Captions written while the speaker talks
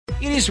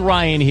It is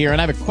Ryan here, and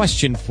I have a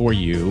question for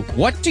you.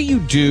 What do you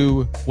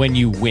do when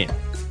you win?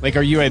 Like,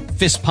 are you a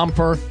fist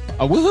pumper,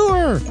 a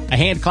woohooer, a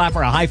hand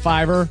clapper, a high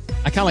fiver?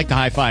 I kind of like the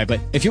high five, but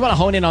if you want to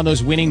hone in on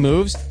those winning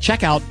moves,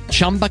 check out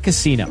Chumba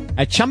Casino.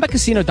 At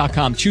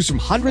ChumbaCasino.com, choose from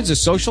hundreds of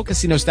social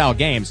casino-style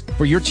games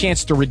for your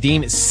chance to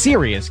redeem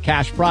serious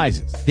cash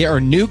prizes. There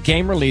are new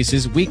game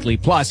releases weekly,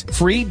 plus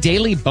free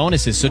daily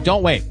bonuses. So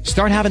don't wait.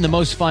 Start having the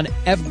most fun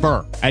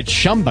ever at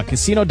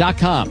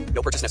ChumbaCasino.com.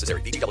 No purchase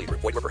necessary. VGW Group.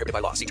 Void where prohibited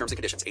by law. See terms and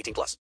conditions.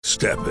 18+.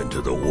 Step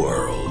into the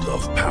world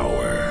of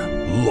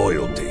power,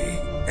 loyalty,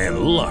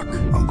 and luck.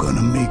 I'm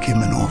gonna make him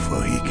an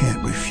offer he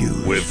can't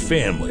refuse. With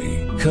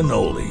family,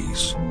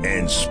 cannolis,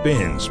 and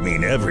spins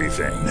mean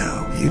everything.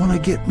 Now, you wanna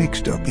get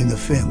mixed up in the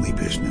family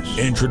business.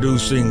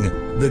 Introducing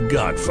The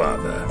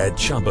Godfather at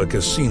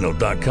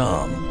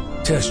ChumbaCasino.com.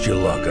 Test your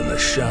luck in the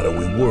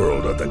shadowy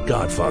world of The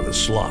Godfather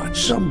slot.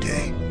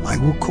 Someday, I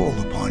will call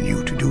upon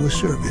you to do a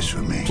service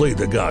for me. Play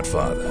The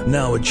Godfather,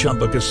 now at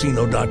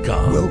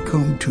ChumbaCasino.com.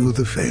 Welcome to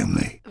the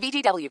family.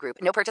 VGW Group.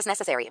 No purchase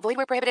necessary. Void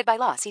where prohibited by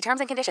law. See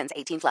terms and conditions.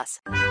 18+.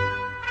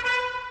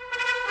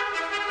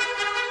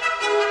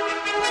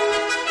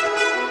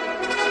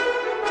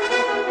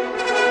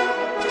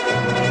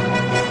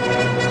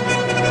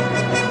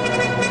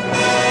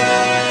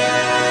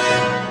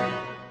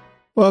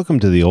 Welcome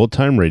to the Old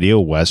Time Radio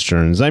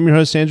Westerns. I'm your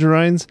host, Andrew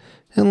Rhynes,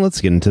 and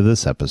let's get into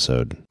this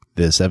episode.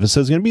 This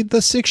episode is going to be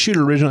the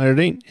six-shooter. Original air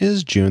date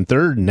is June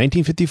 3rd,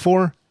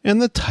 1954,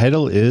 and the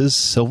title is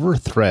Silver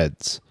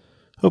Threads.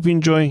 Hope you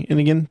enjoy, and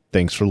again,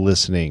 thanks for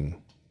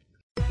listening.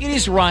 It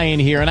is Ryan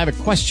here, and I have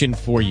a question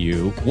for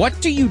you.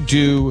 What do you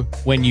do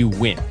when you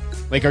win?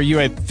 Like, are you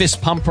a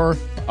fist pumper,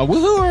 a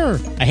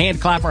woohooer, a hand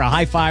clapper, a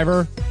high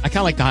fiver? I kind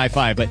of like the high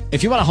five, but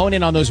if you want to hone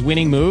in on those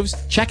winning moves,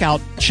 check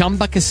out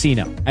Chumba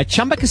Casino. At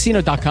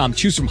ChumbaCasino.com,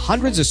 choose from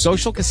hundreds of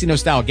social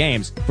casino-style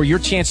games for your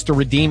chance to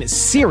redeem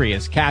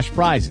serious cash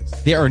prizes.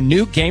 There are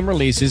new game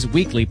releases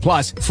weekly,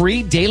 plus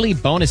free daily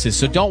bonuses.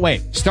 So don't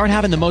wait. Start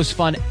having the most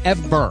fun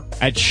ever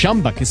at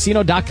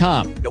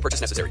ChumbaCasino.com. No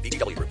purchase necessary.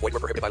 VGW Group. Void where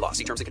prohibited by law.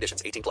 See terms and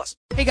conditions. 18+.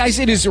 Hey guys,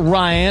 it is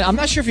Ryan. I'm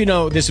not sure if you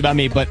know this about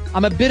me, but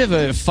I'm a bit of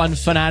a fun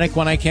fanatic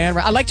when I can.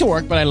 I like to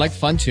work, but I like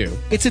fun too.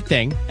 It's a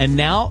thing. And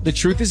now the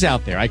truth is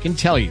out there. I can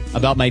tell you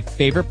about my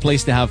favorite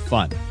place to have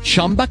fun.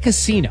 Chumba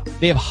Casino.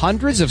 They have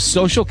hundreds of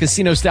social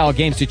casino style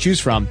games to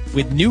choose from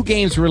with new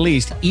games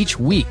released each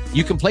week.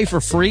 You can play for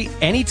free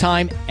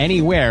anytime,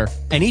 anywhere.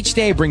 And each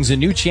day brings a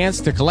new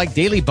chance to collect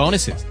daily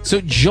bonuses.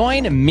 So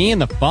join me in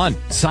the fun.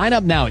 Sign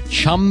up now at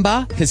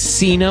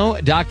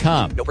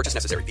ChumbaCasino.com. No purchase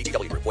necessary.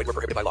 VGW Group. Void where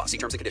prohibited by law. See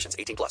terms and conditions.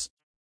 18+.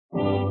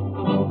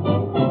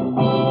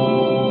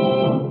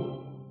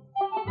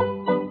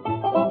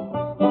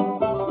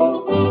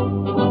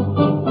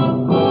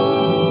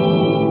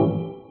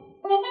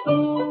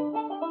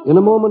 In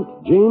a moment,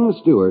 James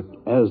Stewart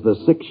as the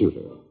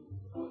six-shooter.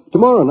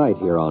 Tomorrow night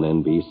here on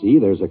NBC,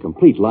 there's a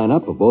complete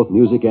lineup of both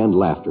music and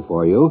laughter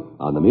for you.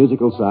 On the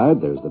musical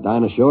side, there's the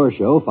Dinah Shore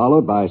Show,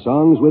 followed by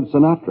Songs with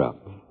Sinatra.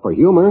 For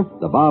humor,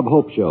 the Bob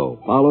Hope Show,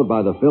 followed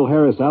by the Phil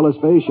Harris-Alice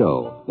Faye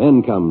Show.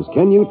 Then comes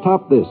Can You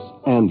Top This?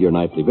 And your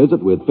nightly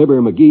visit with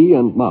Fibber McGee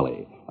and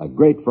Molly. A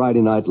great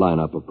Friday night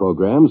lineup of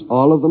programs,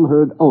 all of them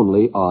heard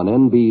only on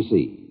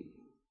NBC.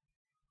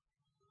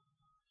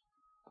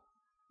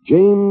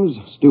 James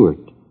Stewart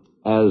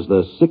as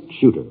the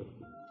six-shooter.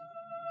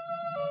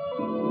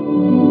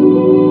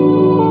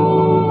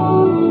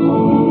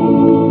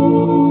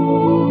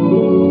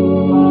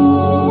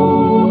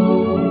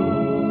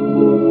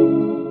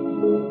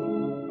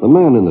 The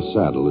man in the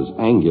saddle is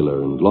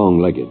angular and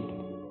long-legged.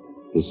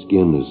 His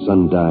skin is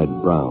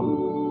sun-dyed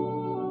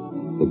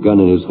brown. The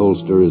gun in his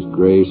holster is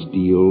gray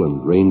steel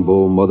and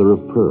rainbow mother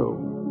of pearl.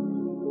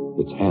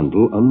 Its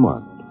handle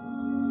unmarked.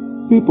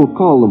 People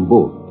call them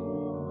both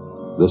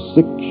the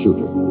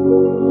six-shooter.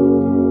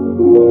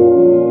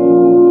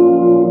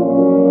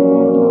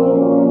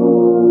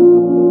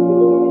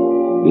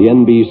 The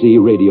NBC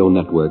Radio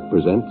Network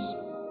presents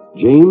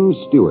James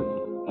Stewart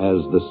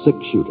as the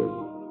six-shooter,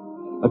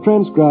 a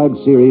transcribed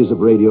series of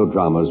radio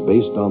dramas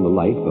based on the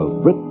life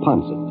of Britt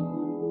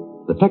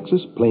Ponsett, the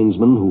Texas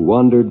plainsman who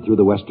wandered through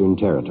the Western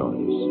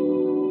Territories,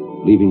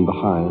 leaving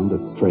behind a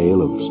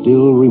trail of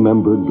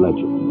still-remembered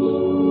legends.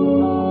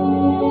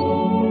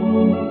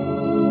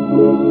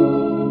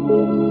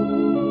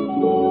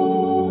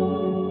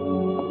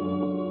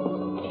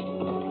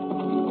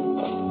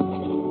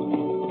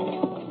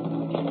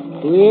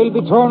 We'll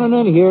be turning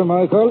in here,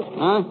 Michael.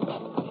 Huh?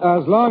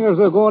 As long as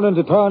they're going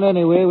into town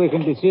anyway, we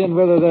can be seeing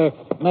whether there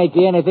might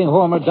be anything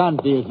Homer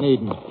Dunphy's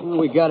needing. Well,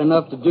 we got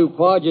enough to do,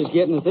 Pa, just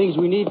getting the things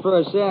we need for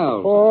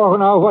ourselves. Oh,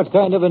 now, what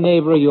kind of a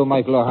neighbor are you,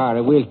 Michael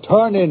O'Hara? We'll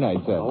turn in, I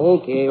said.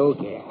 Okay.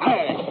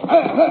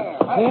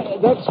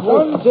 That's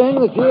one thing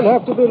that you'll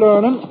have to be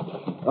learning.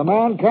 A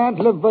man can't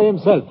live by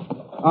himself.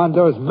 And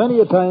there's many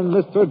a time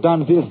Mr.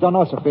 Dunphy has done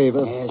us a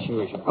favor. Yeah,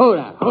 sure. Hold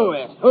on.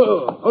 Sheriff.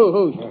 Ho.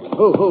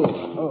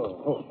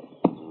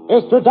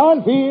 Mr.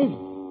 Dunphy!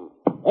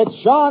 It's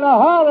Sean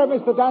O'Hara,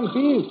 Mr.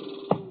 Dunphy.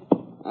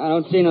 I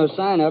don't see no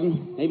sign of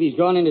him. Maybe he's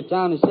gone into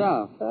town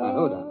himself.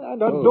 Hold on.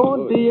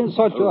 Don't be in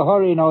such a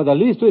hurry now. The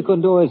least we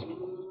can do is...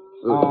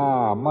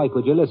 Mike,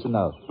 would you listen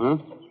now? Huh?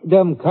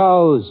 Them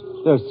cows.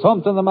 There's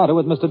something the matter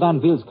with Mr.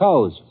 Danfield's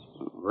cows.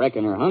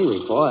 Reckon they're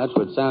hungry, Pa. That's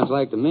what it sounds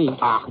like to me.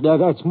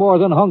 That's more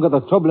than hunger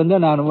that's troubling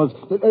them animals.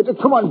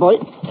 Come on, boy.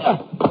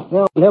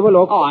 Now, we'll have a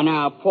look. Oh,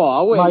 now,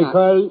 Pa, wait.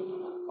 Michael.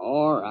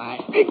 All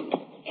right.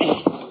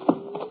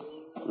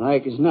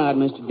 Like as not,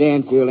 Mr.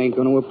 Danfield ain't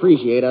going to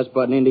appreciate us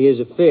butting into his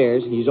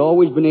affairs. He's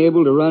always been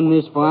able to run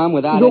this farm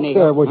without any... Look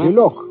there, would you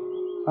look?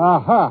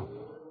 Aha.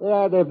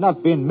 Yeah, they've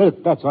not been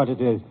milked, that's what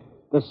it is.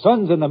 The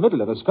sun's in the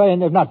middle of the sky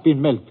and they've not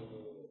been milked.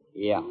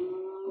 Yeah.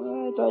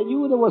 But I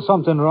knew there was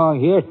something wrong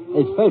here.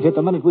 I felt it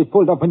the minute we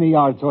pulled up in the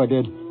yard, so I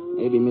did.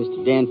 Maybe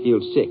Mr.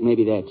 Danfield's sick.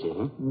 Maybe that's it,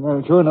 huh?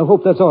 Sure, and I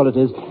hope that's all it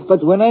is.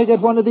 But when I get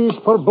one of these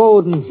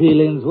foreboding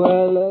feelings,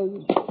 well...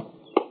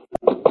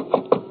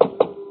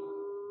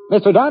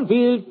 Mr.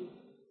 Danfield!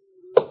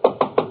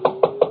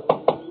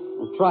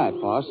 Well, try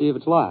it, Pa. See if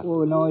it's locked.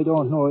 Oh, no, I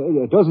don't know.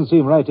 It doesn't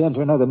seem right to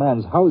enter another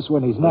man's house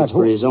when he's not That's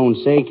for his own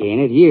sake,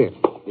 ain't it? Here.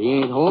 If he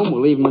ain't home,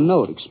 we'll leave him a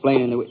note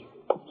explaining that we...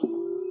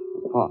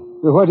 Pa.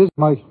 What is it,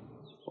 Mike?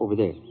 Over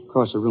there,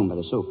 across the room by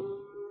the sofa.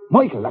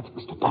 Michael, that's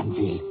Mr.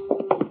 Danfield.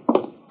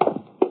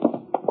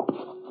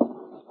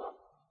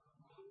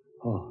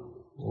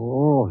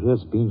 Oh, he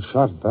has been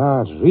shot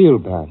bad, real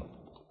bad.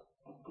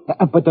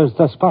 But there's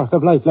the spark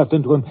of life left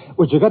into him.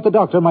 Would you get the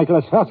doctor, Michael,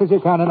 as fast as you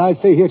can, and I'll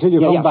stay here till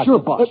you come back. Sure,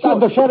 Pa. Sure.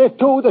 And the sheriff,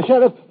 too, the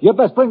sheriff. You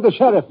best bring the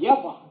sheriff. Yeah,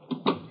 Pa.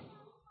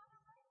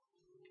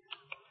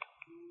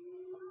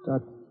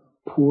 That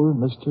poor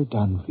Mr.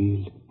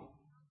 Danfield.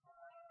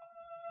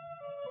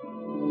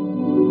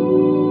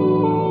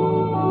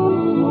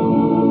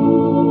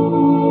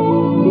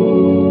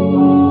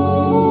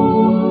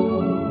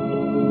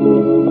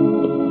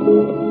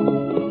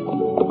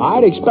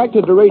 I'd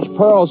expected to reach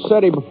Pearl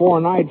City before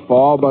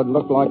nightfall, but it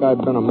looked like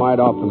I'd been a mite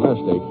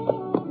optimistic.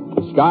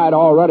 The sky had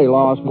already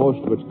lost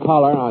most of its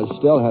color, and I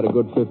still had a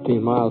good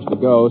 15 miles to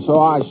go, so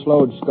I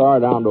slowed Scar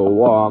down to a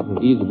walk.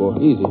 Easy, boy,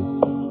 easy.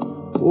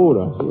 Ooh,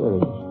 here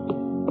it is.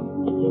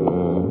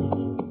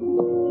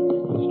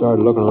 I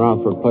started looking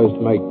around for a place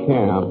to make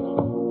camp.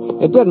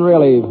 It didn't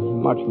really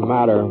much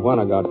matter when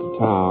I got to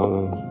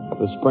town.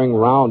 The spring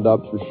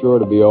roundups were sure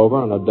to be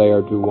over, and a day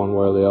or two, one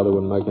way or the other,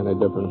 wouldn't make any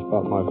difference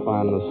about my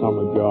finding a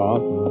summer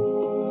job.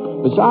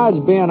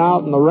 Besides being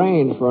out in the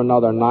rain for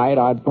another night,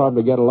 I'd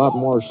probably get a lot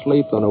more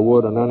sleep than I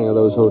would in any of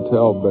those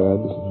hotel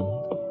beds.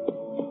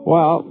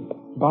 Well,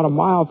 about a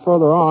mile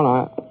further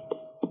on,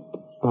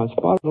 I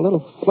spotted a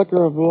little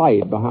flicker of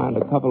light behind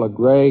a couple of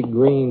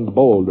gray-green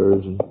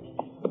boulders, and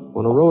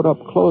when I rode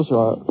up closer,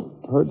 I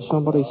heard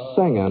somebody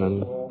singing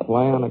and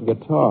playing a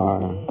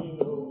guitar.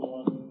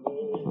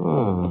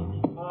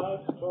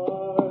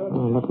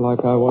 Looked like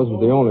I wasn't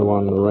the only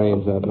one in the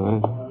range that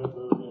night.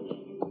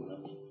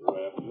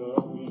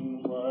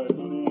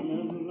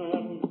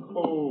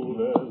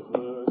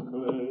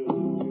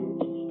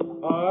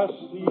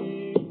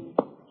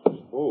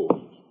 Oh,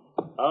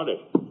 howdy.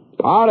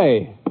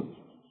 Howdy.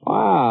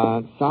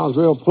 Wow, that sounds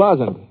real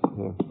pleasant.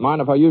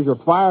 Mind if I use your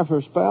fire for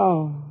a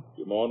spell?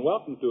 You're more than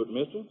welcome to it,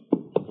 mister.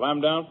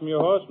 Climb down from your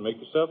horse and make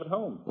yourself at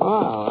home.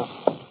 Wow.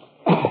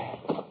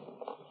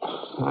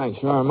 Thanks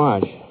very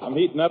much. I'm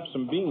heating up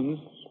some beans.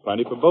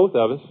 Plenty for both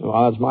of us.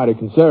 Well, that's mighty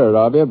considerate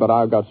of you, but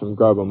I've got some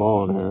grub of my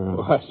own here.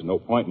 Well, there's no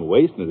point in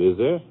wasting it, is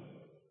there?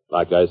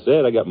 Like I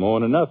said, I got more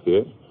than enough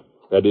here.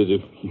 That is,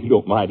 if you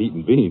don't mind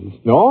eating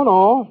beans. No,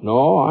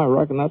 I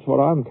reckon that's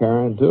what I'm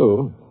carrying,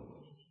 too.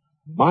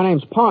 My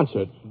name's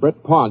Ponsett,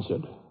 Britt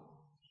Ponsett.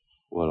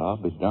 Well, I'll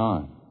be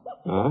darned.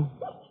 Huh?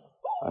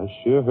 I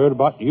sure heard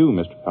about you,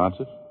 Mr.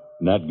 Ponsett,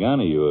 and that gun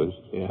of yours.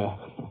 Yeah.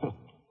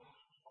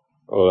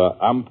 Oh,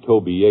 I'm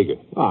Toby Yeager.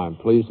 I'm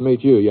pleased to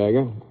meet you,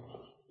 Yeager.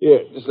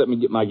 Here, just let me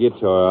get my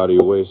guitar out of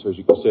your way so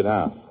you can sit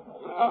down.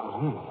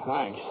 Oh,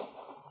 thanks.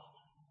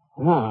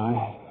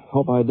 I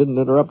hope I didn't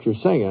interrupt your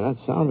singing. That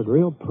sounded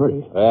real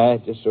pretty.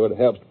 It just sort of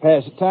helps to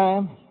pass the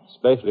time,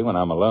 especially when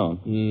I'm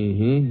alone.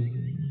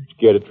 Mm-hmm.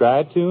 Care to try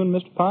a tune,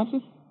 Mr.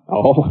 Ponsett?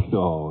 Oh,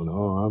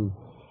 no.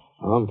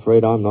 I'm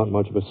afraid I'm not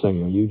much of a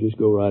singer. You just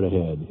go right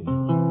ahead.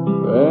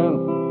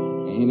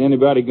 Well, ain't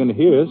anybody going to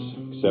hear us,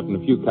 except a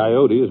few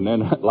coyotes, and they're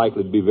not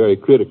likely to be very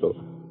critical.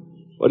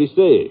 What do you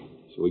say?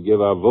 Shall we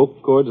give our vocal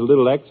cords a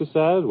little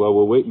exercise while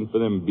we're waiting for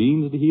them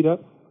beans to heat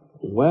up?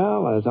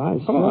 Well, as I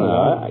said... Come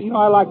on,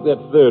 I like that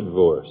third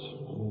verse.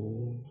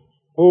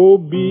 Oh,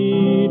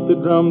 beat the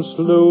drum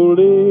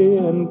slowly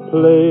and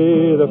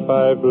play the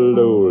fife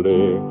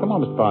lowly. Come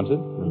on, Mr. Ponsett.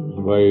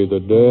 Play the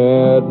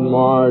dead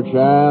march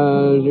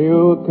as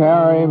you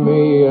carry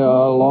me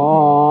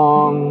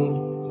along.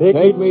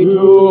 Take me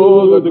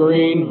to the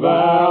green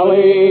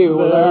valley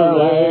where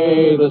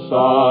lay the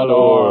sod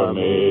o'er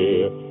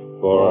me.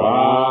 For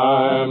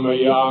I'm a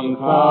young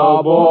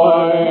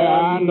cowboy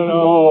and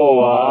know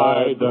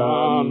I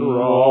done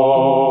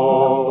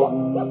wrong.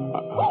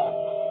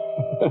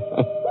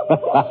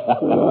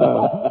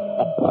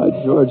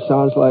 George,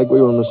 sounds like we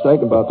were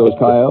mistaken about those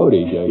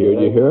coyotes. Did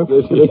you hear?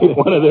 This is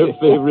one of their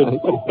favorites.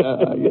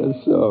 Yeah, I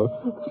guess so.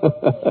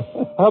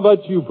 How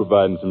about you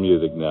providing some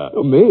music now?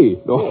 Oh, me?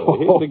 Yeah,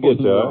 here's the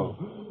guitar.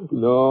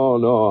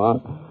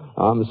 No.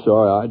 I'm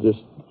sorry. I just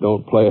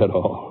don't play at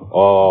all.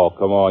 Oh,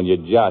 come on. You're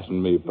joshing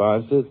me,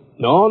 Ponset.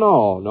 No.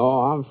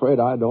 I'm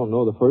afraid I don't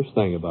know the first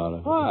thing about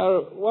it.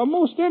 Well,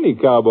 most any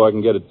cowboy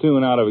can get a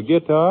tune out of a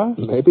guitar.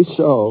 Maybe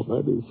so,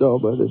 but it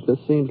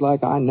just seems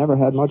like I never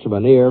had much of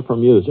an ear for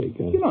music.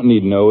 You don't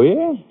need no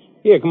ear.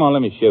 Here, come on,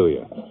 let me show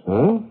you.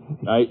 Huh?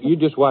 Now, you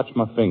just watch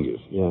my fingers.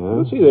 Yeah?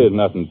 You'll see there's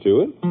nothing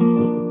to it.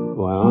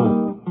 Well...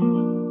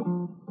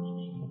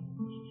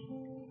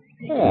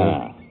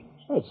 Yeah.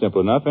 That's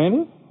simple enough,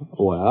 ain't it?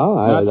 Well,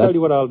 Now, I'll tell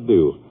you what I'll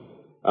do.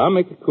 I'll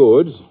make the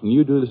chords, and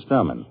you do the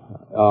strumming.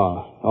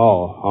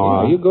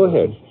 All right. You go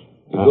ahead.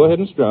 You go ahead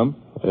and strum.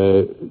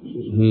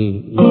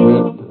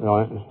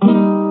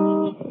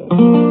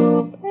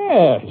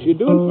 Yes, you're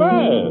doing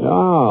fine.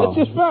 Oh. That's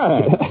just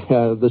fine.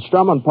 The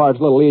strumming part's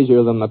a little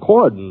easier than the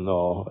chording,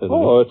 though, isn't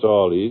it? It's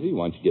all easy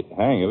once you get the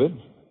hang of it.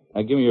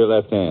 Now, give me your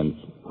left hand.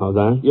 How's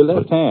that? Your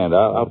left hand.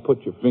 I'll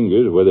put your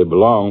fingers where they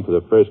belong for the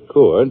first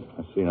chord.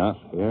 I see now.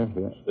 Here.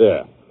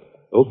 There.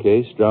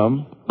 Okay,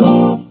 strum.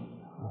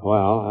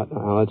 Well,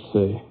 let's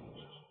see.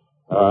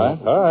 All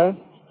right.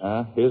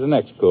 Here's the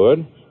next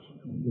chord.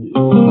 See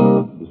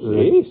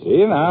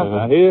now.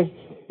 Now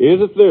here's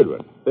the third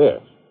one.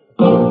 There.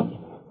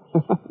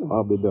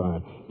 I'll be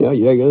darned. Yeah,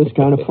 it's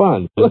kind of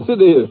fun. Of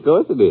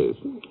course it is.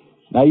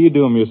 Now you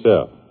do them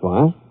yourself.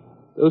 What?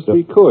 Those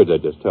 3 chords I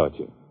just taught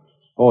you.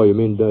 Oh, you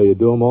mean you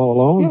do them all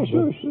alone? Yeah,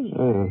 sure.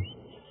 Yeah.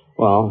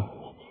 Well,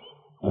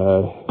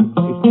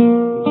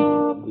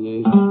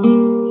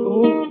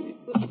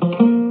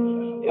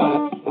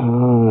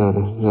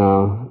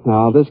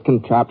 no, this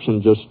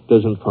contraption just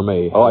isn't for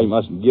me. Oh, you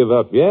mustn't give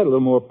up yet. A little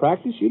more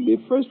practice, you'd be a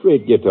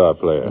first-rate guitar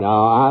player.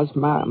 No, I was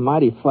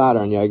mighty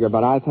flattering, Yeager,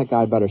 but I think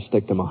I'd better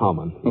stick to my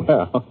humming.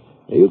 Well...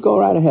 You go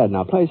right ahead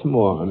now. Play some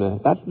more. I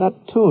mean, that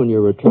tune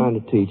you were trying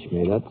to teach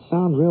me, that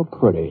sounds real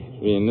pretty.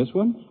 You mean this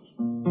one?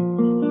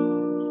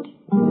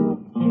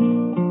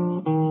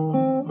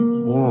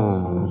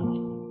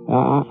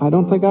 Yeah. I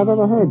don't think I've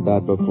ever heard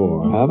that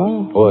before, have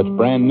I? Oh, it's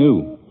brand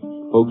new.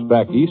 Folks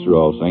back east are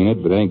all singing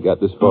it, but it ain't got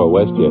this far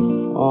west yet.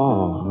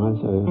 Oh, I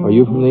see. Are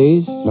you from the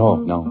east?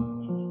 No.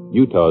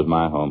 Utah's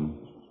my home.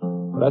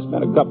 But I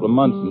spent a couple of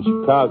months in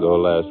Chicago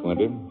last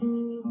winter.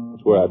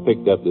 That's where I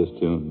picked up this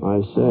tune. I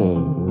see.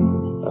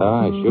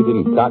 I sure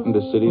didn't cotton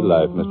to city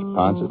life, Mr.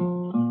 Ponset.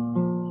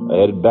 I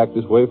headed back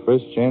this way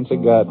first chance I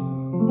got.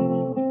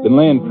 Been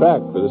laying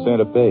track for the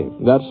Santa Fe.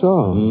 That's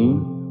so?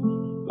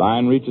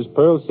 Line reaches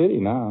Pearl City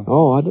now.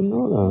 Oh, I didn't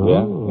know that.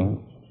 Yeah.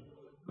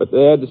 But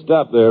they had to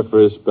stop there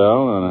for a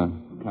spell on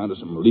account of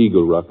some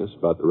legal ruckus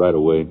about the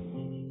right-of-way.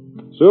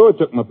 So I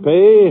took my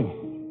pay,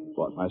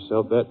 bought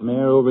myself that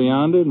mare over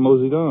yonder, and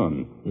moseyed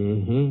on.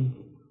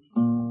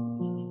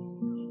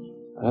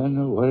 I don't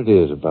know what it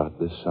is about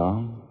this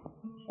song.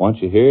 Once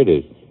you hear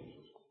it,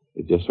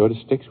 it just sort of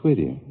sticks with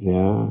you.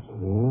 Yeah,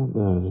 it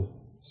does.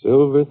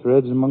 Silver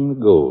Threads Among the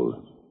Gold.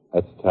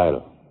 That's the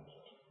title.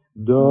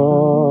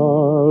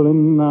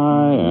 Darling,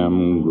 I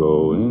am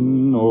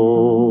growing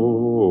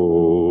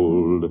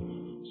old.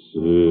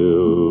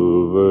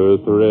 Silver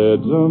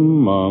threads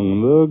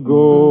among the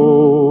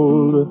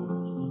gold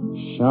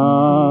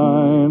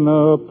shine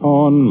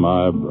upon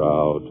my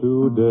brow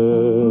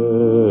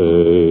today.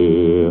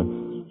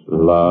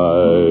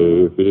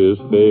 Life is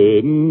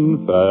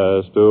fading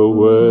fast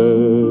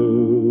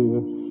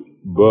away,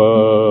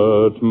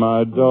 but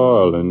my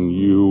darling,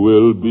 you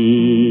will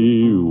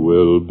be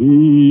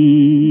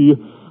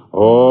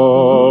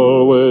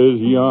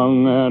always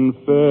young and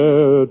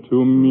fair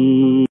to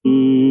me.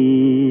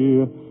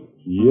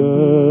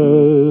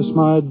 Yes,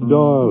 my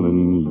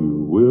darling,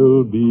 you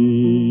will be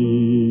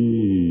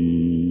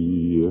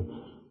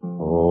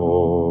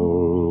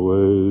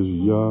always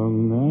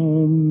young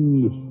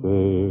and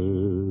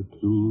fair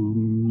to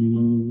me.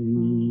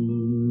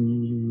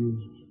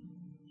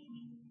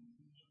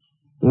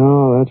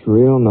 Oh, that's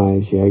real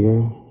nice,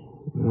 Yeager.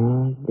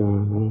 Oh,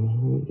 God.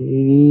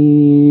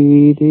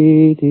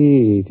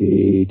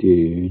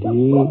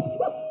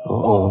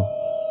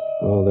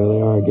 Oh, there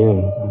they are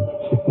again.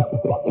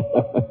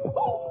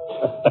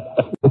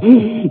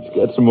 It's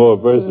got some more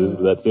verses,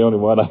 but that's the only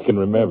one I can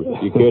remember.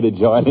 Do you care to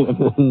join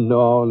in?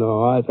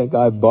 No. I think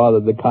I've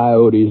bothered the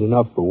coyotes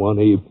enough for one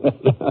evening.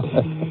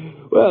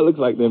 Well, it looks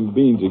like them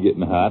beans are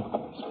getting hot.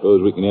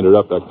 Suppose we can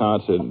interrupt our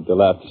concert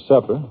until after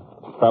supper.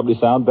 Probably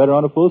sound better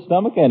on a full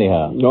stomach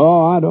anyhow.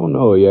 No, I don't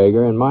know,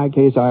 Yeager. In my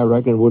case, I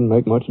reckon it wouldn't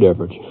make much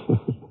difference.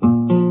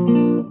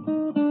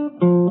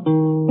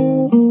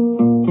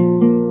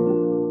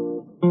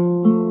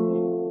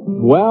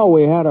 Well,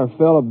 we had our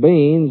fill of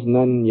beans, and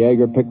then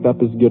Yeager picked up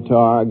his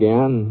guitar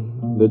again,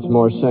 did some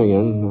more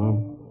singing.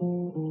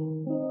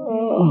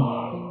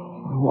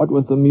 What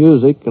with the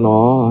music and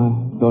all, I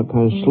felt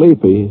kind of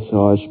sleepy,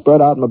 so I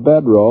spread out my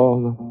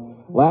bedroll.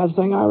 The last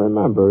thing I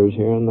remember is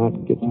hearing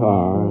that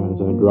guitar as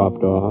I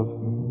dropped off.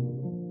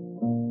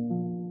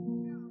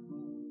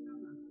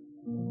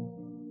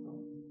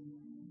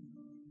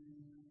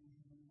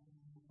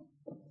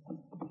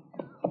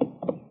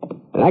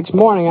 The next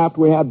morning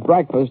after we had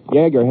breakfast,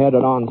 Yeager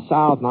headed on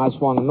south, and I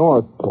swung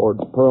north toward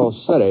Pearl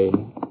City.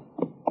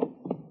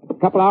 A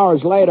couple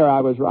hours later,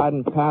 I was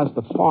riding past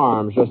the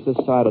farms just this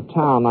side of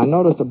town, and I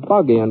noticed a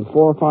buggy and 4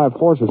 or 5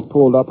 horses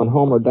pulled up in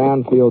Homer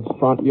Danfield's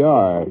front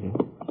yard.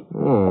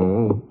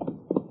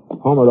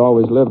 Homer had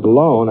always lived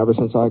alone ever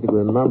since I could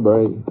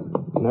remember. He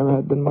never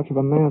had been much of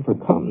a man for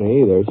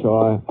company either, so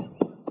I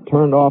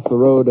turned off the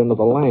road into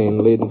the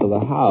lane leading to the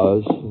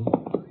house.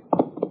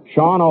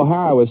 Sean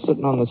O'Hara was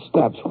sitting on the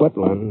steps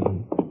whittling.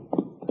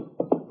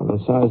 On the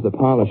size of the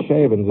pile of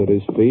shavings at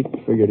his feet,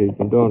 figured he'd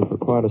been doing it for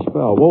quite a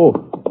spell. Whoa,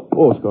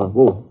 Scar,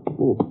 whoa.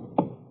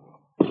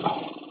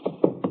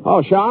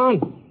 Oh,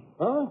 Sean?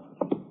 Huh?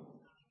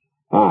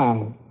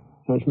 Hi.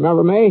 Don't you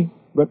remember me?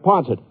 Britt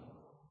Ponsett.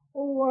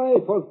 Oh, why,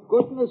 for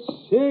goodness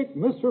sake,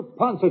 Mr.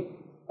 Ponsett.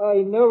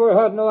 I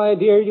never had no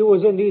idea you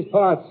was in these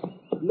parts.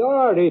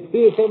 Lord, it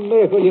is a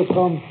miracle you've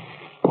come.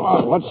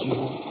 What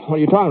are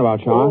you talking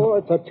about, Sean? Oh,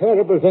 it's a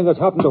terrible thing that's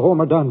happened to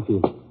Homer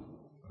Danfield.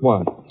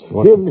 What?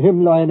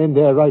 Him lying in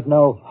there right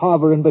now,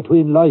 hovering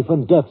between life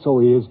and death, so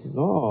he is.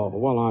 Oh,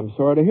 well, I'm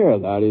sorry to hear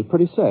that. He's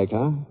pretty sick,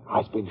 huh?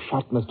 He's been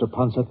shot, Mr.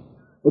 Ponsett.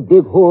 A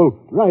big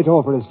hole right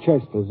over his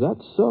chest. Is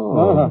that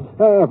so?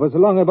 It was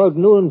along about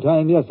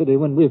noontime yesterday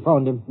when we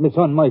found him, my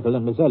son Michael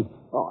and myself.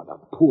 Oh, the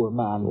poor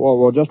man.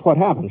 Well, just what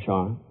happened,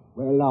 Sean?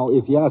 Well, now,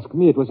 if you ask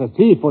me, it was a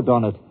thief who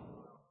done it.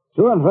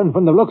 Sure, and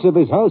from the looks of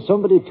his house,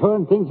 somebody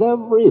turned things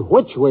every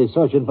which way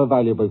searching for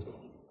valuables.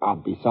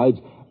 And besides,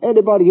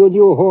 anybody who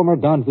knew Homer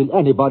Danfield,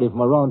 anybody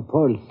from around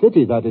Pearl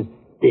City, that is,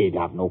 they'd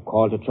have no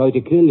call to try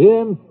to kill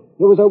him.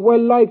 He was a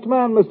well-liked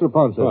man, Mr.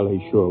 Ponsett. Well, he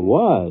sure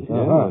was,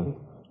 yeah.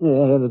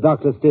 Yeah, and the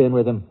doctor's staying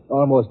with him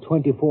almost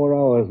 24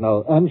 hours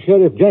now. And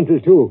Sheriff Gentle,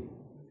 too.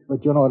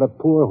 But, you know, the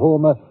poor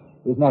Homer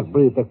has not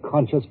breathed a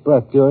conscious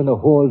breath during the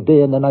whole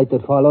day and the night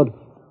that followed.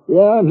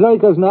 Yeah, and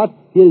like as not,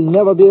 he'll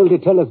never be able to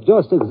tell us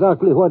just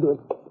exactly what...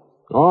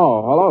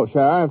 Oh, hello,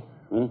 Sheriff.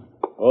 Huh?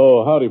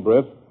 Oh, howdy,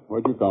 Britt.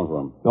 Where'd you come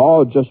from?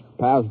 Oh, just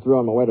passed through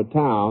on my way to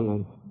town,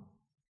 and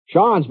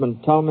Sean's been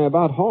telling me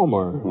about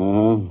Homer.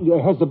 Yeah,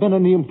 has there been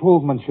any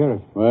improvement,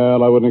 Sheriff?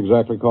 Well, I wouldn't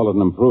exactly call it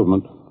an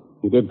improvement.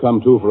 He did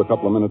come to for a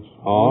couple of minutes.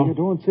 Oh? You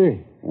don't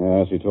say.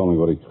 Yes, he told me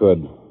what he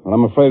could. But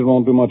I'm afraid it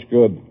won't do much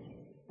good.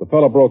 The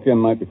fellow broke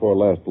in night before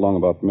last, along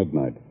about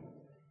midnight.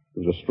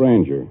 He was a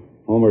stranger.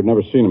 Homer had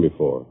never seen him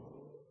before.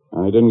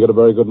 And he didn't get a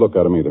very good look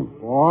at him either.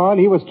 Well,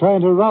 he was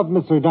trying to rob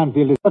Mr.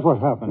 Danfield. Is that what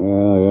happened?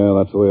 Yeah,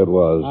 that's the way it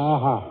was.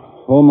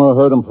 Aha. Homer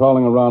heard him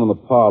prowling around in the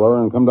parlor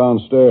and come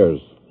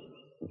downstairs.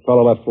 The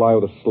fellow let fly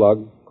with a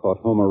slug, caught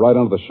Homer right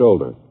under the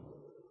shoulder.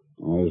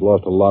 He's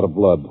lost a lot of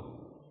blood.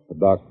 The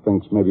doc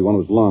thinks maybe one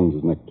of his lungs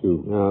is nicked,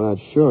 too. Yeah, that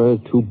sure is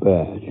too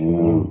bad.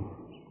 Yeah.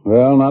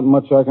 Well, not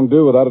much I can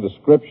do without a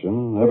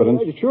description,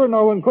 evidence. Sure,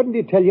 no one couldn't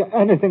he tell you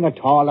anything at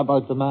all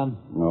about the man?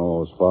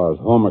 No, as far as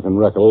Homer can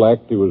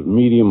recollect, he was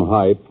medium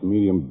height,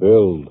 medium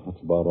build. That's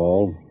about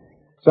all.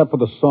 Except for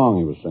the song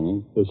he was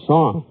singing. The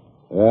song?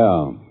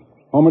 Yeah.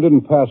 Homer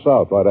didn't pass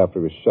out right after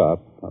he was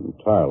shot, not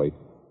entirely.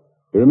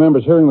 He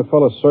remembers hearing the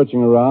fellow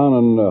searching around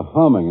and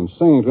humming and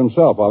singing to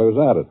himself while he was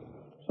at it.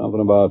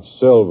 Something about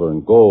silver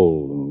and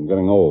gold and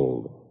getting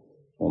old.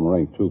 Homer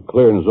ain't too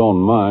clear in his own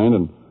mind,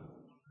 and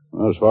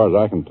well, as far as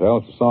I can tell,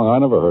 it's a song I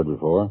never heard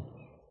before.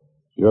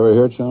 You ever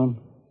hear it, Sean?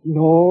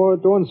 No,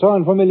 it don't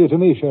sound familiar to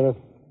me, Sheriff.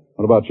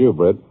 What about you,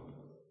 Britt?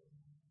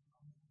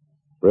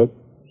 Britt?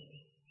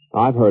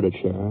 I've heard it,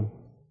 Sheriff.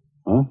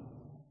 Huh?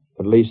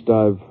 At least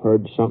I've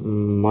heard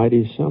something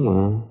mighty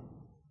similar.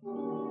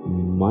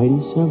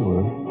 Mighty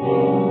similar.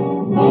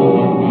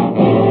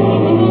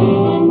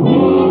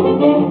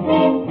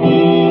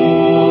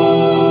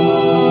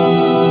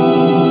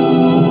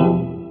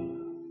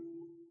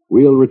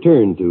 We'll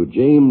return to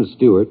James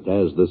Stewart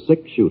as the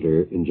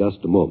six-shooter in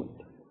just a moment.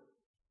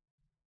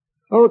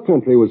 Our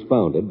country was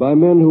founded by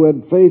men who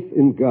had faith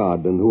in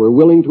God and who were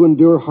willing to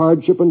endure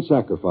hardship and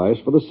sacrifice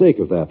for the sake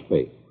of that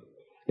faith.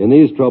 In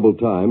these troubled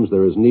times,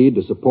 there is need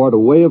to support a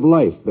way of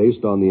life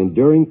based on the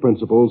enduring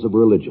principles of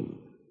religion,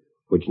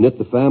 which knit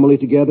the family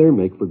together,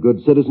 make for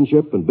good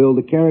citizenship, and build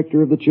the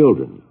character of the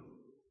children.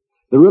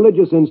 The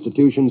religious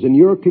institutions in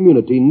your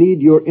community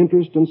need your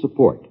interest and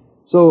support.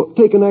 So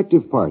take an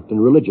active part in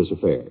religious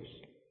affairs.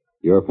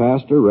 Your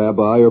pastor,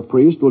 rabbi, or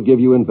priest will give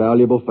you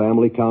invaluable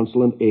family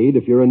counsel and aid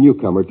if you're a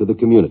newcomer to the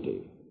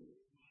community.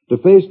 To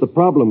face the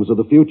problems of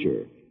the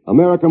future,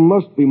 America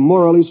must be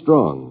morally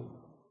strong.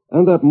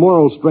 And that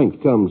moral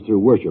strength comes through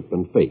worship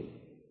and faith.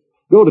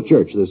 Go to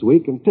church this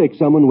week and take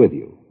someone with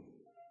you.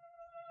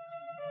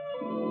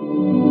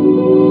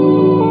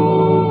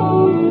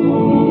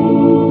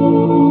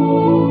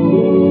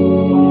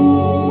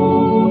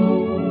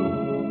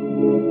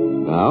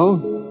 Now,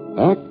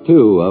 Act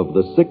Two of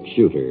The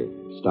Six-Shooter,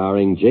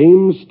 starring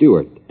James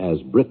Stewart as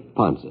Britt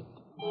Ponsett.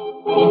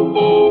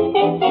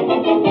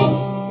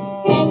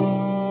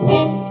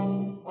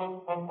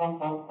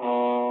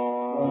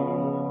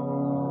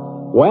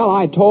 Well,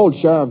 I told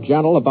Sheriff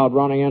Gentle about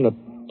running into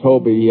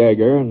Toby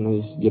Yeager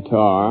and his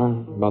guitar,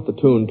 about the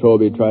tune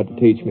Toby tried to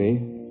teach me.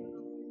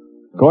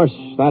 Of course,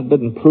 that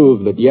didn't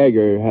prove that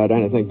Yeager had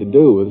anything to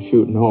do with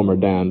shooting Homer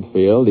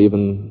Danfield,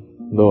 even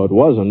though it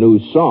was a new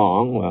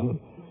song. Well,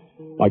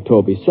 like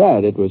Toby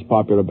said, it was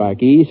popular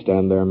back east,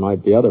 and there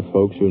might be other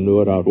folks who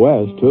knew it out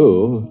west,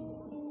 too.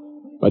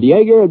 But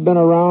Yeager had been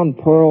around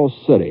Pearl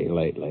City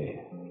lately.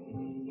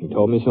 He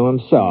told me so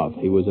himself.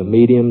 He was a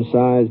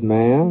medium-sized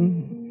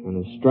man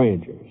and a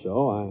stranger,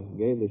 so I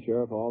gave the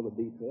sheriff all the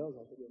details.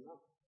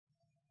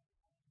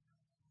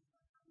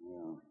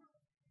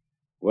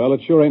 Well,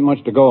 it sure ain't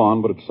much to go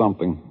on, but it's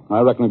something.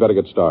 I reckon we better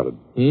get started.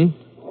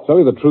 Tell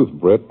you the truth,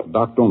 Britt. The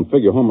doc don't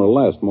figure Homer will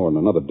last more than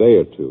another day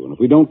or two. And if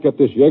we don't get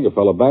this Yeager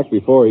fella back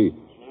before he...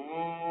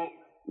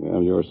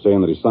 Well, you were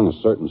saying that he sung a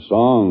certain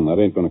song. That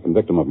ain't going to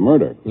convict him of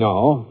murder.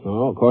 No,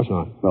 of course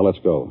not. Well, let's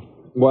go.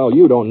 Well,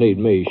 you don't need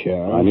me,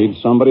 Sheriff. I need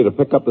somebody to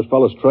pick up this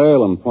fellow's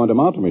trail and point him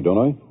out to me, don't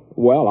I?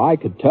 Well, I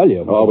could tell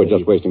you. Oh, we're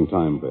just wasting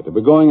time, Britt. If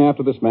we're going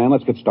after this man,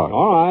 let's get started.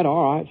 All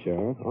right,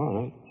 Sheriff. All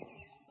right.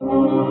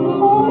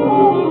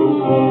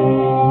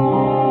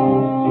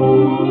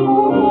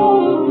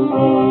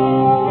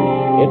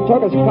 It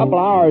took us a couple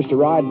hours to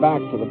ride back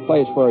to the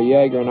place where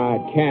Yeager and I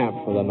had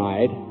camped for the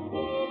night.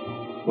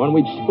 When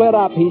we'd split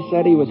up, he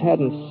said he was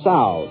heading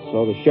south,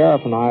 so the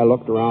sheriff and I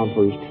looked around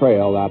for his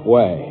trail that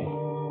way.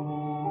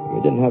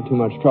 We didn't have too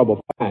much trouble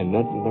finding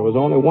it, and there was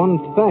only one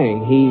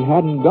thing. He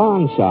hadn't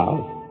gone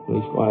south,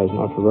 leastwise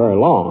not for very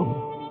long.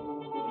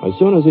 As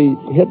soon as he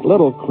hit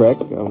Little Creek,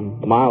 a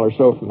mile or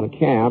so from the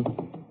camp,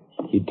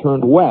 he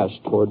turned west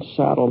towards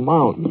Saddle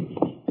Mountain.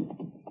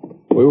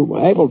 We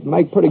were able to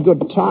make pretty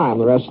good time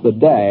the rest of the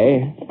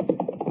day,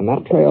 and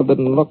that trail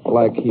didn't look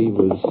like he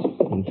was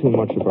in too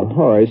much of a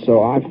hurry,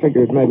 so I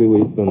figured maybe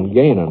we'd been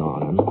gaining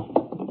on him.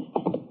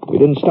 We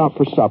didn't stop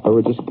for supper.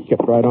 We just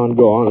kept right on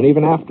going, and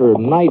even after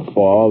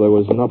nightfall, there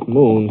was enough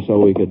moon so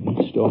we could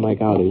still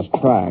make out his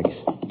tracks.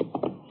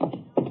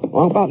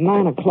 Well, about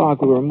 9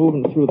 o'clock, we were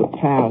moving through the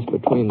pass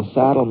between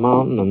Saddle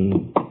Mountain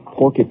and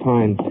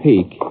Porcupine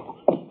Peak.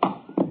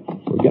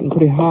 We're getting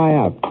pretty high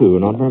up, too.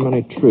 Not very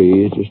many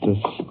trees, just a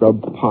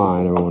scrub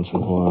pine every once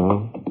in a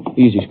while.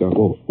 Easy, Scott.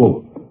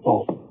 Whoa.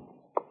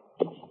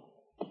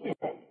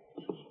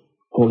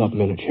 Hold up a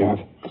minute, Sheriff.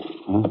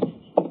 Huh?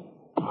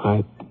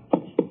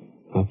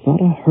 I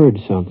thought I heard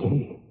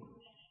something.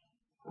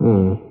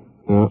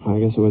 No, I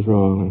guess I was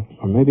wrong.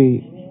 Or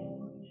maybe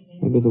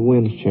the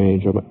wind's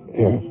changed.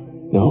 Here.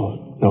 No.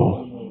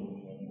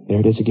 There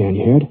it is again.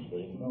 You hear it?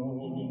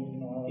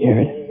 Hear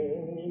it?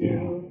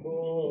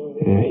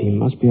 Yeah, he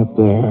must be up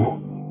there.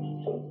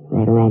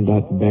 Right around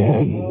that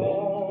bend.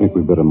 Think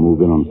we better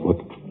move in on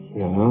foot?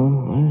 Yeah,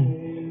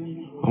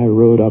 I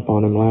rode up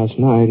on him last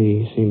night.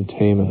 He seemed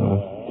tame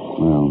enough.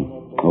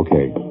 Well,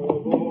 okay.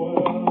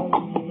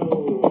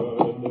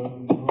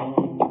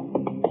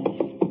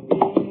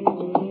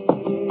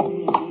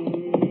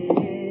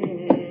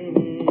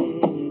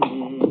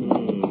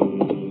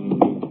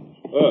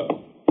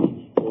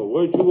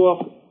 Where'd you walk?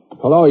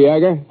 Hello,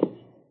 Yeager.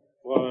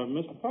 Why,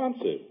 Mr. Ponce,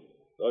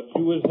 thought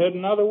you was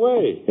heading other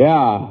way.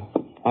 Yeah,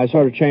 I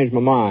sort of changed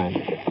my mind.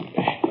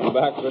 Come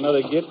back for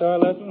another guitar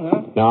lesson,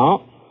 huh?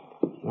 No,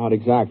 not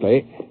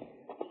exactly.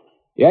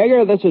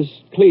 Yeager, this is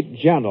Cleet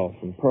Gentle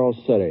from Pearl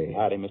City.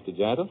 Howdy, Mr.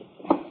 Gentle.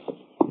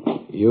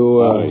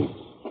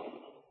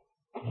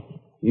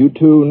 You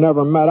two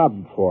never met up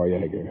before,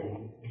 Yeager,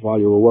 while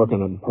you were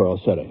working in Pearl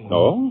City.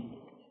 No?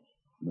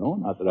 No,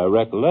 not that I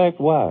recollect.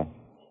 Why?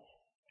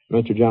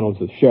 Mr. Gentle's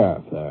the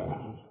sheriff there.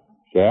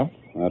 Sheriff?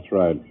 That's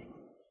right.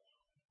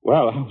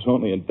 Well, I was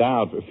only in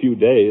town for a few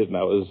days, and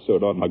I was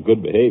sort of on my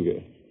good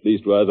behavior.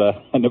 Leastwise,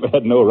 I never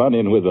had no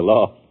run-in with the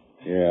law.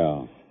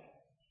 Yeah.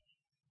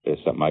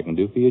 There's something I can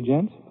do for you,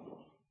 gents?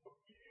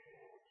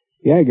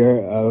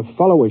 Yeager, a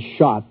fellow was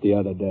shot the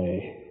other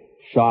day.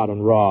 Shot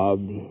and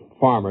robbed.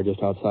 Farmer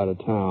just outside of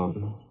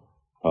town.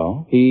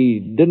 Oh? He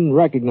didn't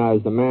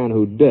recognize the man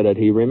who did it.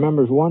 He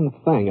remembers one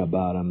thing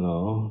about him,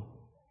 though.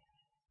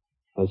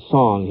 A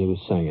song he was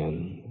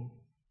singing.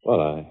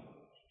 Well,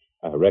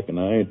 I reckon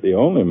I ain't the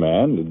only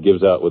man that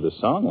gives out with a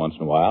song once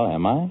in a while,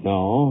 am I?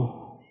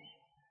 No,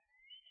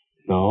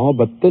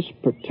 but this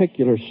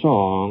particular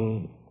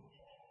song,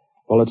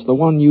 well, it's the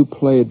one you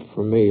played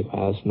for me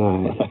last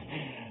night.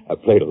 I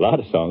played a lot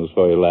of songs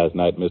for you last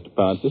night, Mr.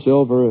 Ponce.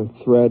 Silver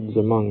Threads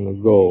Among the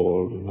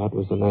Gold. That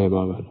was the name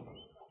of it.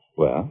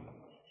 Well?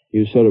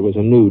 You said it was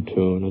a new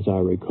tune, as I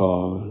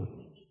recall.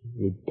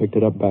 You picked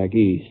it up back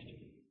east.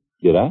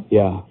 Did I?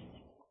 Yeah.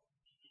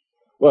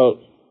 Well,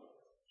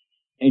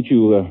 ain't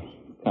you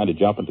kind of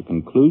jumping to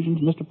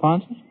conclusions, Mr.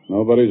 Ponce?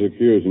 Nobody's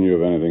accusing you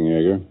of anything,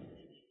 Yeager.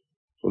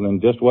 Well, then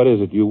just what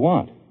is it you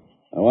want?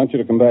 I want you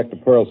to come back to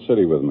Pearl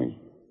City with me.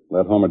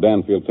 Let Homer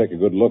Danfield take a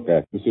good look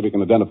at you, see if he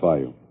can identify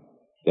you.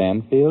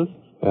 Danfield?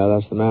 Yeah,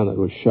 that's the man that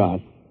was shot.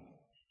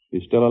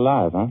 He's still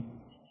alive, huh?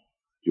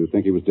 Do you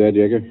think he was dead,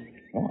 Yeager?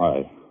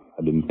 Oh,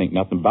 I didn't think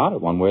nothing about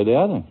it one way or the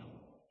other.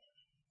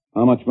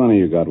 How much money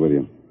you got with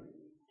you?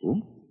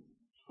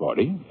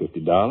 $40,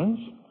 $50.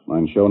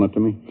 Mind showing it to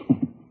me?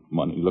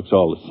 Money looks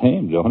all the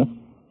same, don't it?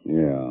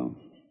 Yeah.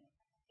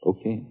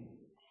 Okay.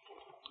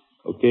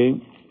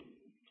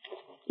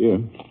 Here.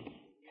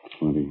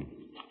 20,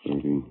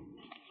 30,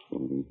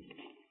 40,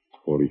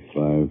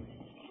 45,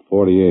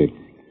 48.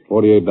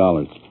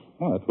 $48.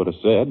 Well, that's what I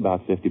said,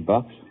 about $50.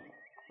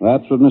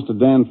 That's what Mr.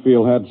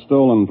 Danfield had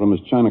stolen from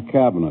his china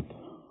cabinet.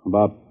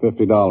 About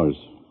 $50.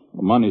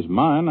 The money's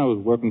mine. I was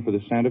working for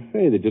the Santa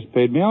Fe. They just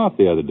paid me off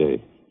the other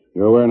day.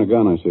 You're wearing a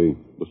gun, I see.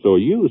 Well, so are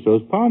you.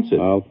 So's Ponce.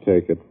 I'll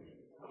take it.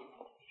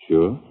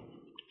 Sure.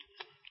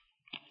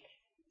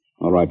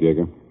 All right,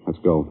 Yeager. Let's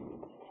go.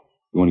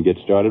 You want to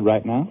get started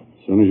right now?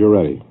 As soon as you're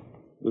ready.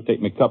 It'll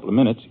take me a couple of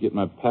minutes to get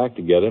my pack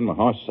together and my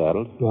horse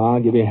saddled. Well,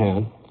 I'll give you a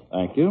hand.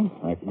 Thank you.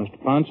 Thank you, Mr.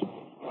 Ponce.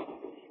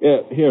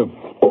 Yeah, here.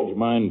 Would you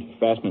mind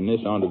fastening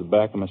this onto the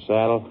back of my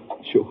saddle?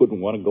 Sure wouldn't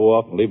want to go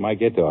off and leave my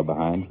guitar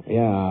behind.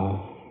 Yeah,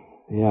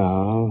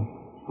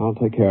 I'll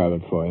take care of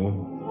it for you.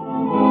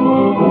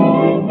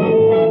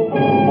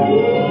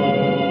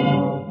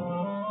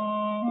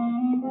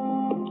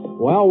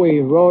 Well, we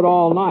rode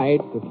all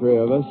night, the three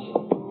of us.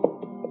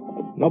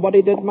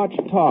 Nobody did much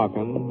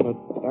talking, but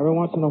every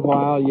once in a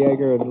while,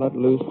 Yeager would let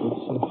loose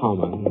with some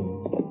humming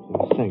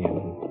and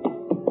singing.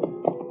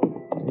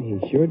 He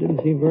sure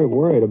didn't seem very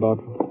worried about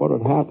what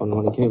had happened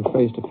when he came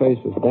face to face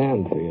with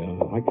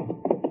Danfield.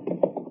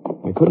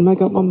 I couldn't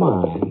make up my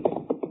mind.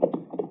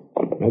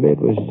 Maybe it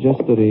was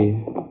just that he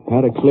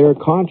had a clear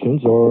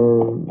conscience,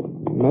 or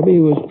maybe he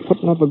was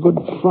putting up a good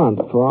front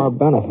for our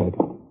benefit.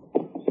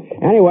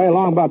 Anyway,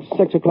 along about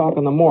 6 o'clock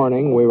in the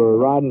morning, we were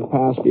riding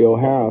past the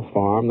O'Hara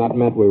farm. That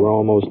meant we were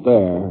almost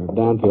there.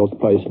 Danfield's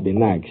place would be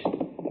next.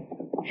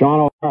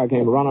 Sean O'Hara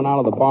came running out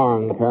of the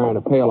barn carrying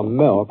a pail of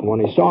milk, and when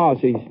he saw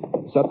us, he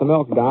set the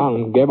milk down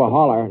and gave a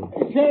holler.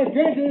 Sheriff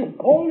Gentry,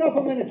 hold up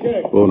a minute,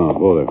 Sheriff. Oh, no.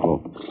 Oh, there.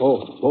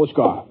 Oh,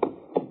 Scar.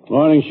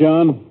 Morning,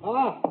 Sean.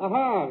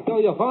 So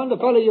you found the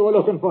fellow you were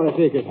looking for, I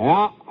take it?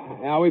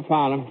 Yeah, we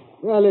found him.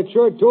 Well, it's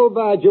sure too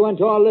bad you went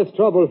to all this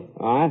trouble.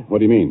 All right. What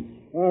do you mean?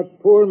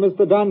 Poor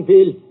Mr.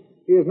 Danfield.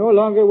 He is no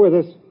longer with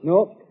us.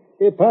 No.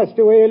 He passed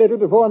away a little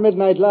before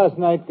midnight last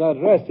night.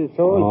 God rest his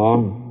soul.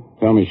 Oh.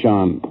 Tell me,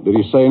 Sean, did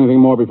he say anything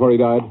more before he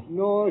died?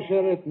 No,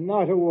 Sheriff,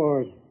 not a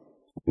word.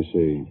 I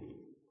see.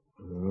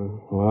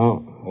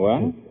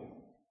 Well,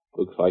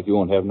 looks like you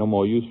won't have no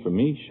more use for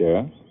me,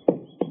 Sheriff.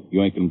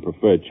 You ain't going to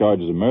prefer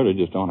charges of murder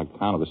just on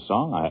account of a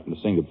song I happen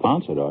to sing to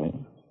Ponce, are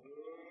you?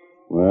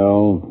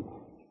 Well,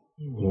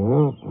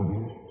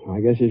 I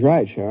guess he's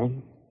right, Sheriff.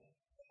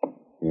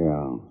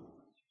 Yeah.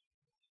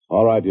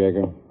 All right,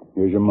 Yeager.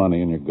 Here's your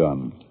money and your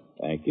gun.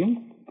 Thank you.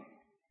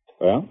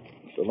 Well,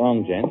 so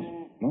long, gents.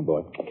 Oh,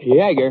 boy.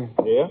 Yeager.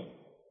 Yeah?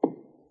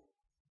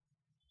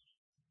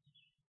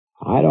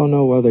 I don't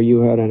know whether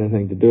you had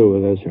anything to do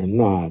with this or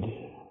not.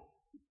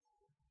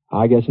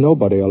 I guess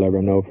nobody will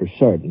ever know for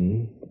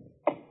certain.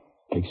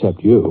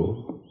 Except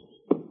you.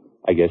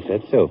 I guess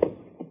that's so.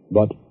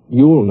 But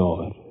you'll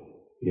know it,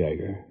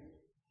 Yeager.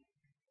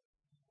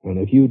 And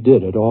if you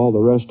did it all the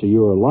rest of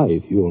your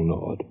life, you'll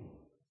know it.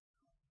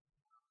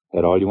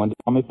 That all you wanted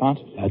to tell me, Ponce?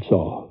 That's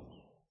all.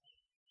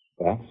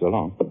 Well, so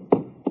long.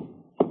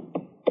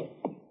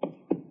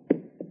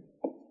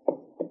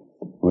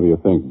 What do you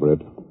think, Britt?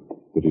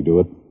 Did he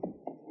do it?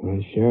 Well,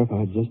 Sheriff,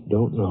 I just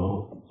don't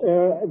know.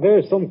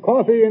 There's some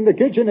coffee in the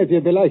kitchen if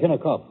you'd be liking a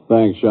cup.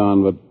 Thanks,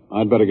 Sean, but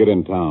I'd better get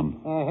in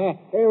town.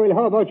 Hey, well,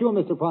 how about you,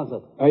 Mr. Ponce?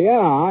 I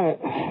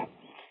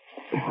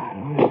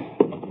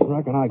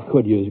reckon I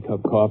could use a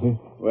cup of coffee.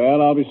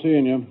 Well, I'll be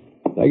seeing you.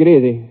 Take it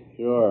easy.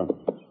 Sure.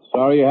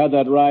 Sorry you had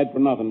that ride for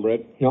nothing,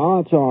 Britt. No,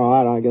 it's all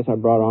right. I guess I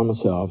brought it on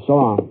myself. So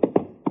long.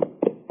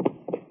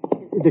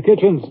 The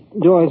kitchen's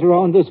doors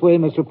around this way,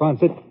 Mr.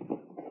 Ponce.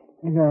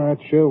 No, it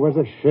sure was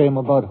a shame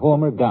about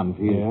Homer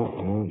Danfield.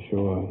 Yeah,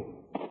 sure.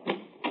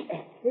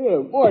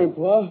 Here, morning,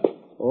 Pa.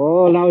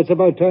 Oh, now it's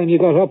about time you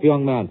got up,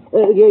 young man.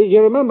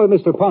 You remember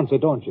Mr. Ponce,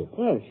 don't you?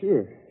 Yeah,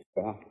 sure.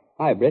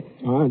 Hi, Britt.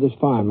 All right, just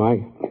fine,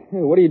 Mike. Hey,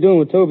 what are you doing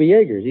with Toby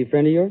Yeager? Is he a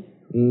friend of yours?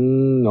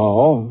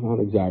 No, not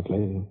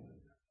exactly.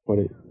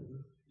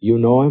 You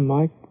know him,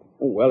 Mike?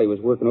 Oh, well, he was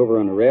working over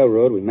on the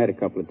railroad. We met a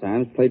couple of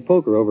times. Played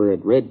poker over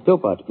at Red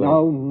Philpott's place.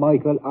 Now,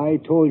 Michael, I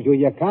told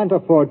you can't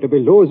afford to be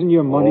losing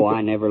your money. Oh,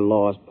 I never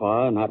lost,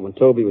 Pa. Not when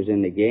Toby was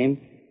in the game.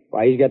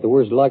 Why, he's got the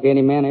worst luck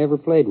any man I ever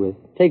played with.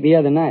 Take the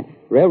other night.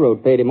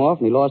 Railroad paid him off,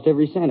 and he lost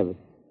every cent of it.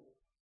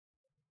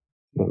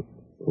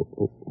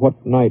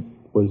 What night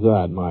was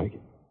that, Mike?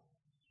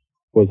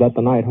 Was that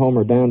the night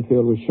Homer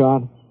Danfield was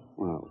shot?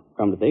 Well,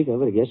 come to think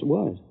of it, I guess it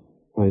was.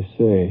 I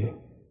see.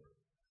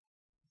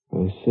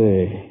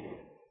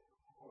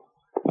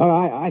 All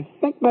right, I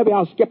think maybe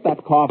I'll skip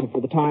that coffee for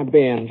the time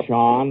being,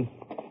 Sean.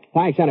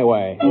 Thanks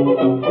anyway.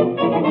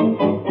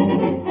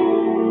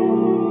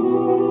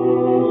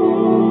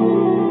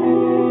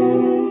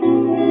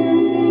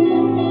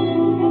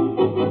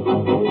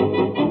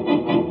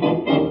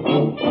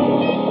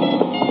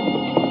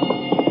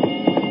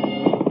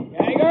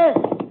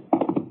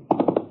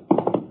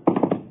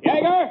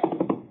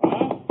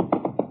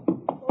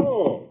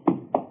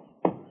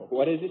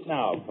 What is it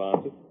now,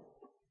 Ponce?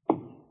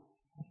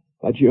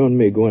 Let you and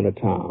me go into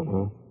town,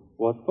 huh?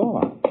 What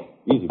for?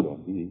 Easy, boy,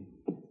 easy.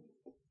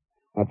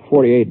 That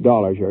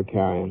 $48 you're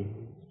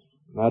carrying,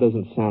 that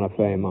isn't Santa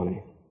Fe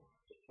money.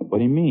 What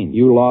do you mean?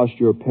 You lost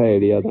your pay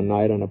the other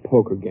night on a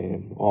poker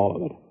game. All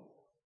of it.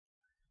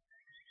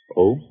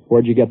 Oh?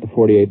 Where'd you get the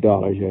 $48,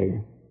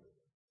 Jaeger?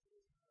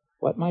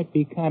 What might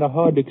be kind of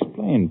hard to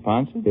explain,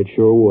 Ponce? It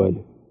sure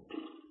would.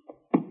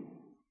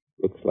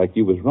 Looks like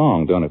you was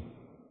wrong, don't it?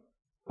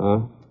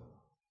 Huh?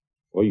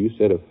 Well, you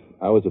said if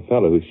I was the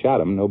fellow who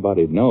shot him,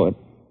 nobody'd know it,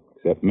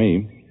 except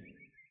me.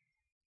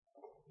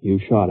 You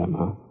shot him,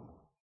 huh?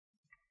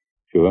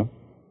 Sure.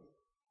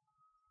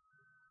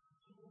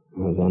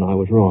 Well, then I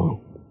was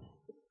wrong.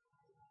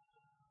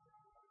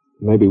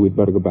 Maybe we'd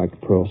better go back to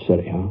Pearl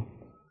City, huh?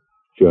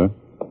 Sure.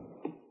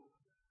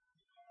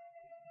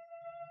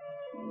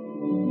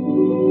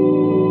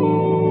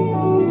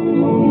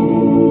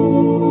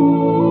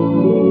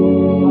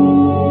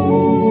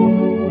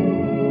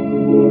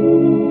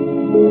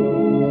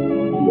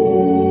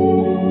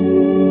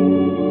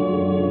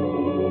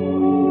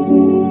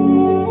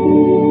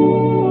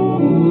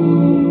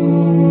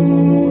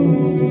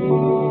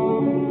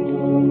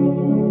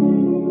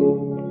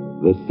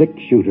 The Six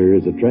Shooter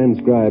is a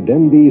transcribed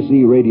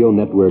NBC Radio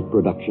Network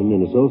production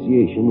in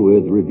association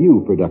with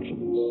Review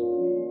Productions.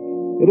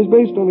 It is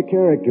based on a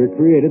character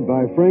created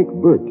by Frank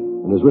Burt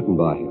and is written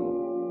by him.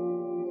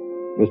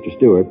 Mr.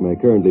 Stewart may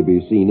currently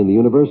be seen in the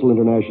Universal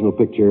International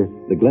picture,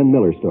 The Glenn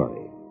Miller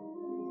Story.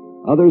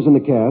 Others in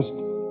the cast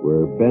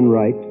were Ben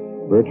Wright,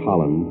 Bert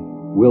Holland,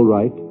 Will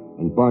Wright,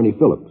 and Barney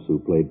Phillips, who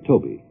played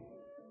Toby.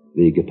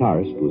 The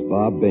guitarist was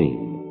Bob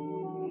Bain.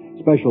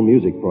 Special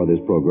music for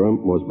this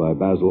program was by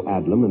Basil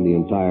Adlam, and the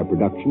entire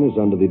production is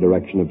under the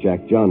direction of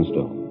Jack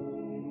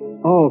Johnstone.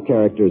 All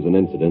characters and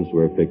incidents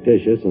were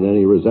fictitious, and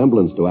any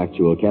resemblance to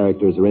actual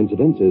characters or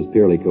incidents is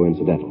purely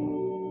coincidental.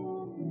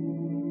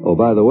 Oh,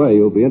 by the way,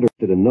 you'll be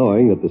interested in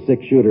knowing that the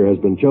Six Shooter has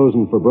been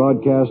chosen for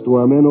broadcast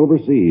to our men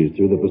overseas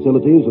through the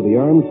facilities of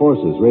the Armed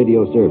Forces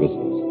Radio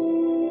Services.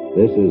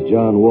 This is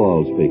John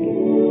Wall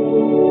speaking.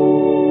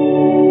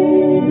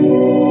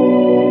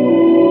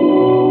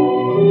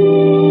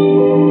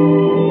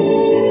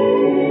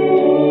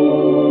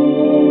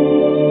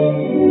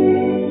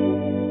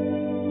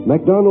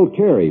 MacDonald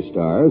Carey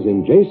stars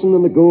in Jason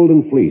and the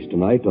Golden Fleece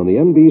tonight on the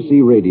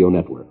NBC Radio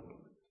Network.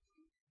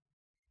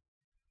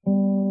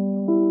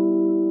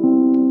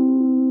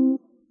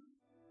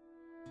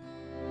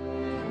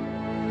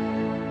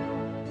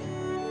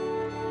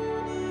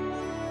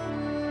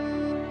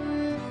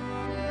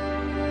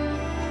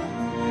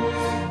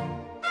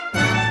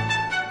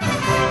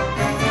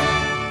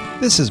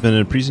 This has been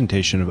a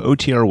presentation of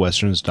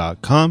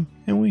OTRWesterns.com,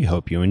 and we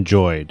hope you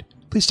enjoyed.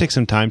 Please take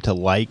some time to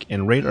like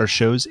and rate our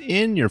shows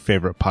in your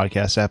favorite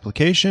podcast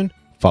application.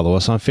 Follow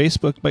us on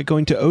Facebook by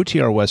going to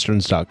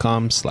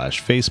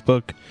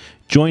OTRWesterns.com/Facebook.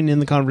 Join in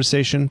the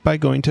conversation by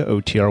going to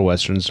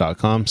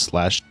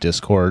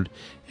OTRWesterns.com/Discord.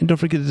 And don't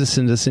forget to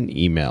send us an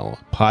email,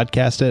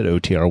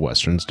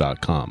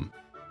 podcast@OTRWesterns.com.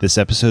 This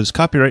episode is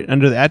copyright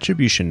under the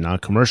attribution,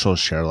 non-commercial,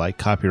 share alike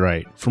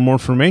copyright. For more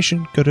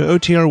information, go to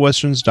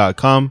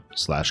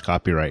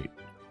OTRWesterns.com/copyright.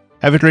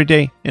 Have a great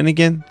day, and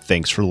again,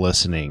 thanks for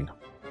listening.